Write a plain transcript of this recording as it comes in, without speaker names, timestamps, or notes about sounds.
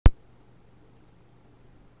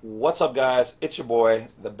What's up, guys? It's your boy,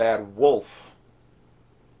 the Badwolf.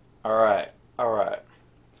 Alright.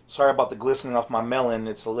 Sorry about the glistening off my melon.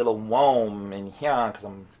 It's a little warm in here because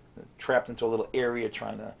I'm trapped into a little area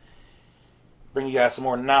trying to bring you guys some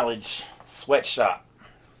more knowledge. Sweatshop.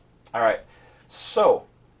 Alright, so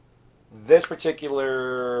this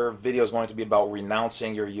particular video is going to be about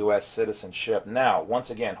renouncing your U.S. citizenship. Now, once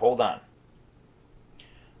again, hold on.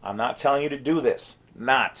 I'm not telling you to do this.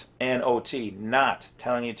 Not N-O-T, not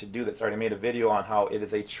telling you to do this. I already made a video on how it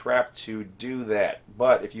is a trap to do that.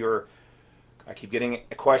 But if you're, I keep getting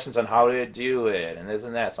questions on how to do it and this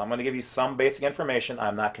and that. So I'm going to give you some basic information.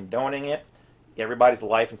 I'm not condoning it. Everybody's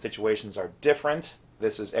life and situations are different.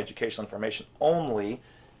 This is educational information only.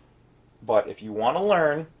 But if you want to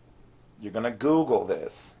learn, you're going to Google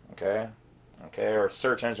this, okay? Okay, or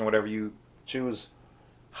search engine, whatever you choose.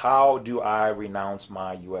 How do I renounce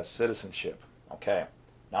my U.S. citizenship? Okay,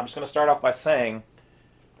 now I'm just going to start off by saying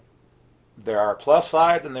there are plus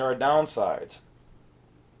sides and there are downsides.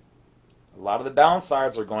 A lot of the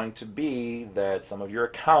downsides are going to be that some of your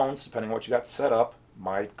accounts, depending on what you got set up,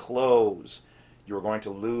 might close. You're going to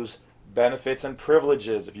lose benefits and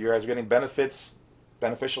privileges. If you guys are getting benefits,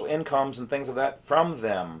 beneficial incomes and things of that from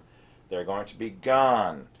them, they're going to be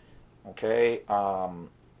gone. Okay,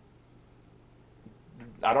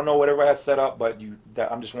 I don't know what everybody has set up, but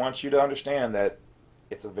I just want you to understand that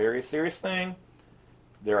it's a very serious thing.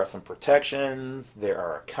 There are some protections, there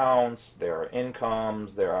are accounts, there are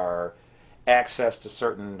incomes, there are access to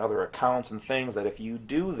certain other accounts and things that if you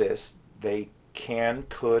do this, they can,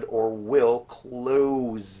 could, or will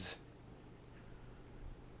close.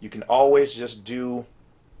 You can always just do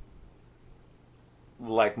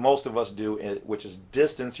like most of us do, which is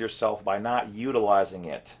distance yourself by not utilizing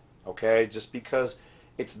it. Okay? Just because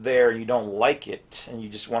it's there and you don't like it and you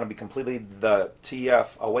just want to be completely the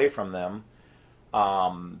TF away from them,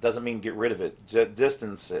 doesn't mean get rid of it. Just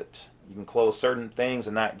distance it. You can close certain things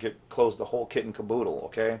and not close the whole kit and caboodle.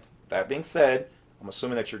 Okay. That being said, I'm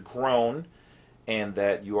assuming that you're grown and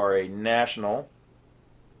that you are a national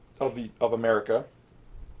of America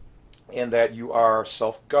and that you are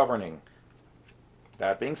self-governing.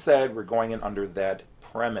 That being said, we're going in under that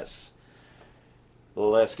premise.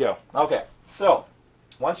 Let's go. Okay, so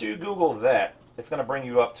once you Google that, it's going to bring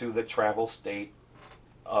you up to the travel state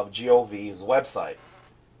of GOV's website.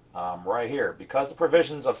 Right here. Because the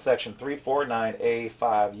provisions of Section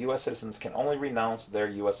 349A5, U.S. citizens can only renounce their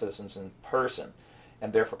U.S. citizens in person,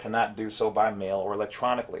 and therefore cannot do so by mail or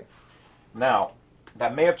electronically. Now,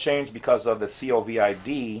 that may have changed because of the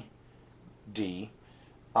COVID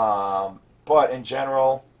but in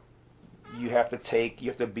general, you have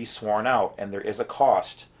to be sworn out, and there is a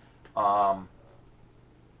cost.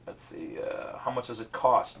 Let's see, how much does it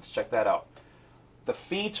cost? Let's check that out. The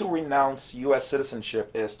fee to renounce U.S. citizenship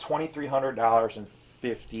is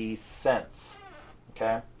 $2,350.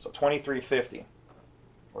 Okay, so $2,350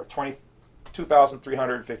 or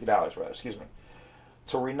 $2,350 rather. Excuse me,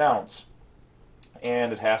 to renounce,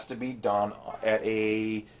 and it has to be done at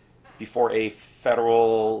before a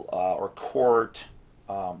federal or court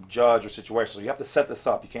judge or situation. So you have to set this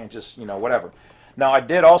up. You can't just whatever. Now I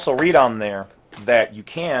did also read on there that you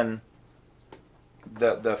can,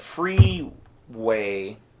 the free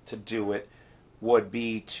way to do it would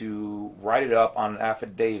be to write it up on an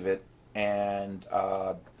affidavit and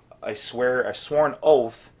a sworn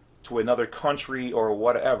oath to another country or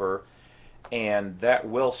whatever, and that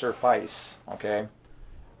will suffice. Okay,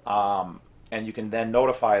 and you can then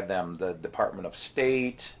notify them, the Department of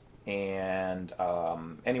State, and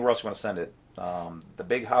anywhere else you want to send it, the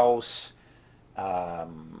big house,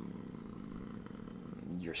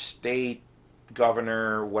 your state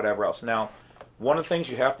governor, whatever else. Now, one of the things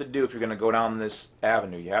you have to do if you're going to go down this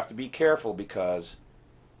avenue, you have to be careful because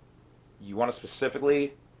you want to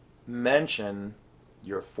specifically mention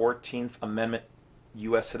your 14th Amendment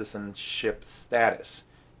U.S. citizenship status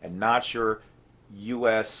and not your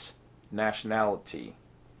U.S. nationality.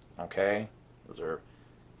 Okay? Those are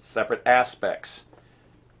separate aspects.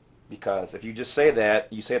 Because if you just say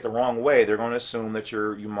that, you say it the wrong way, they're going to assume that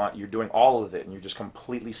you're doing all of it and you're just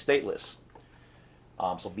completely stateless.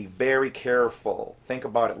 So be very careful. Think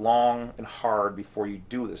about it long and hard before you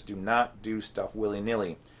do this. Do not do stuff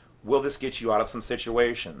willy-nilly. Will this get you out of some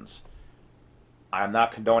situations? I'm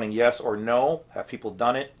not condoning yes or no. Have people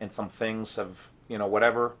done it and some things have,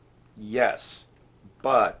 whatever? Yes.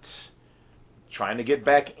 But trying to get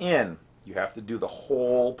back in, you have to do the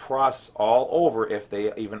whole process all over if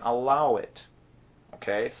they even allow it.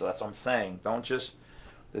 Okay, so that's what I'm saying. Don't just,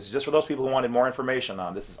 this is just for those people who wanted more information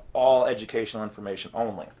on. This is all educational information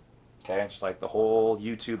only. Okay, just like the whole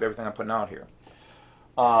YouTube, everything I'm putting out here.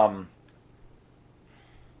 So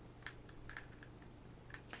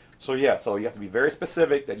yeah, so you have to be very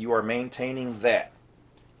specific that you are maintaining that.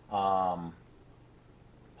 Um,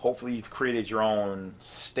 Hopefully you've created your own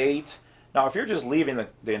state. Now, if you're just leaving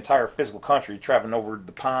the entire physical country, traveling over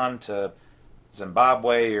the pond to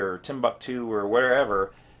Zimbabwe or Timbuktu or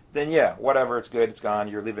wherever, then yeah, whatever, it's good, it's gone.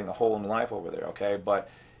 You're living a whole new life over there, okay? But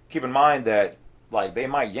keep in mind that like they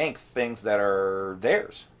might yank things that are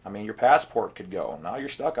theirs. I mean, your passport could go. Now you're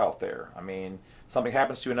stuck out there. I mean, something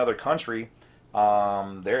happens to another country,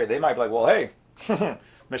 they might be like, well, hey,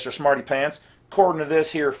 Mr. Smarty Pants, according to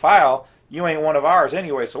this here file, you ain't one of ours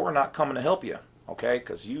anyway, so we're not coming to help you, okay?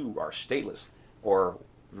 Because you are stateless, or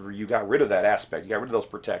you got rid of that aspect. You got rid of those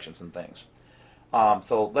protections and things.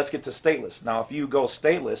 So let's get to stateless. Now, if you go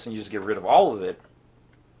stateless and you just get rid of all of it,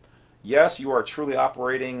 yes, you are truly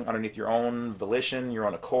operating underneath your own volition, your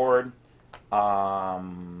own accord.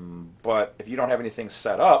 But if you don't have anything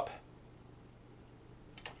set up,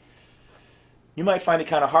 you might find it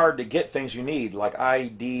kind of hard to get things you need, like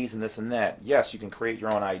IDs and this and that. Yes, you can create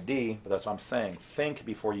your own ID, but that's what I'm saying. Think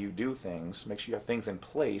before you do things. Make sure you have things in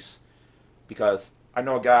place. Because I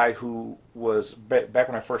know a guy who was, back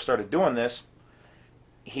when I first started doing this,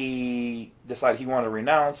 he decided he wanted to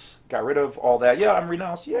renounce, got rid of all that. Yeah, I'm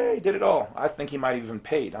renounced. Yay, did it all. I think he might have even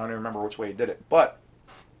paid. I don't even remember which way he did it. But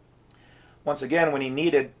once again, when he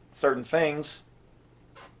needed certain things,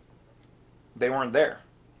 they weren't there.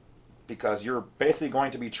 Because you're basically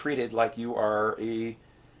going to be treated like you are you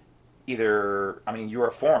are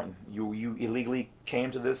foreign. You illegally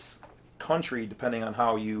came to this country, depending on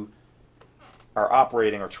how you are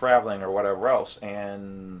operating or traveling or whatever else.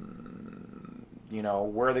 And,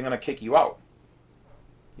 where are they going to kick you out?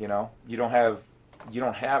 You have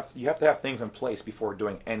to have things in place before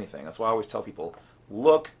doing anything. That's why I always tell people,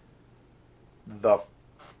 look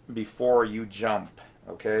before you jump,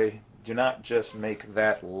 okay? Do not just make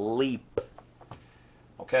that leap.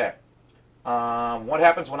 Okay. What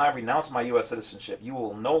happens when I renounce my U.S. citizenship? You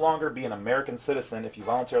will no longer be an American citizen if you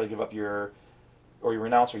voluntarily give up you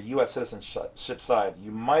renounce your U.S. citizenship side. You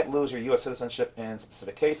might lose your U.S. citizenship in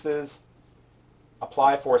specific cases.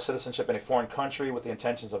 Apply for citizenship in a foreign country with the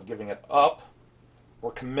intentions of giving it up,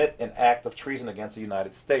 or commit an act of treason against the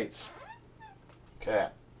United States. Okay.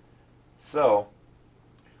 So,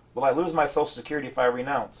 will I lose my Social Security if I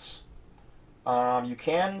renounce? You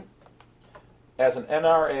can, as an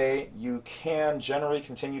NRA, you can generally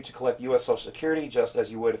continue to collect U.S. Social Security just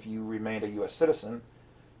as you would if you remained a U.S. citizen.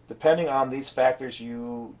 Depending on these factors,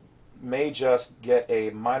 you may just get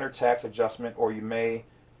a minor tax adjustment, or you may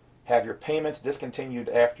have your payments discontinued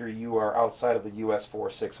after you are outside of the U.S.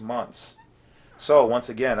 for 6 months. So, once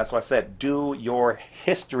again, that's why I said, do your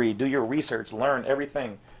history, do your research, learn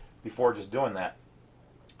everything before just doing that.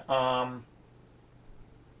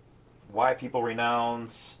 Why people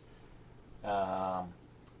renounce. In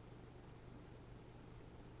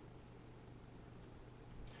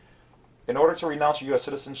order to renounce your U.S.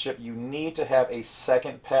 citizenship, you need to have a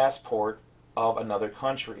second passport of another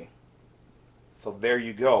country. So there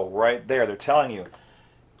you go, right there. They're telling you,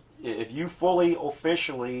 if you fully,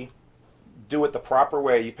 officially do it the proper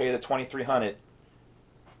way, you pay the $2,300,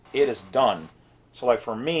 it is done. So like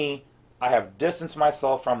for me, I have distanced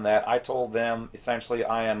myself from that. I told them, essentially,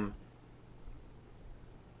 I am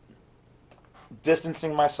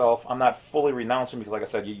distancing myself. I'm not fully renouncing because, like I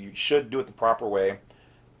said, you should do it the proper way.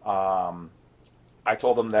 I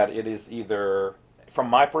told them that it is either, from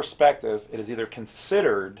my perspective, it is either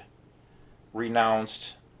considered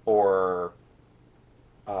renounced or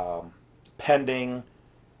pending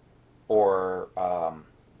or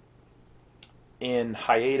in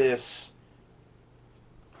hiatus,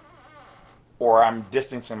 or I'm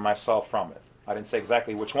distancing myself from it. I didn't say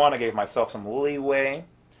exactly which one. I gave myself some leeway,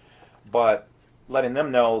 but letting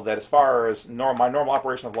them know that as far as my normal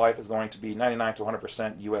operation of life is going to be 99 to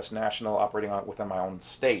 100% U.S. national, operating within my own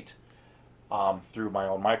state through my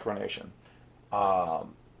own micronation.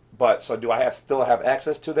 But so do I still have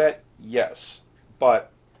access to that? Yes.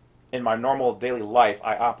 But in my normal daily life,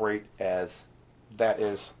 I operate as that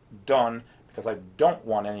is done because I don't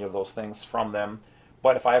want any of those things from them.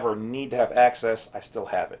 But if I ever need to have access, I still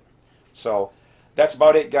have it. So that's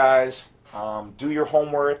about it, guys. Do your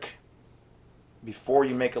homework before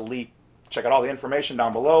you make a leap. Check out all the information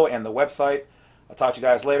down below and the website. I'll talk to you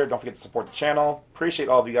guys later. Don't forget to support the channel. Appreciate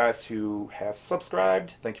all of you guys who have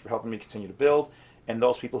subscribed. Thank you for helping me continue to build. And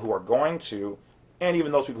those people who are going to, and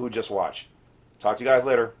even those people who just watch. Talk to you guys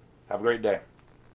later. Have a great day.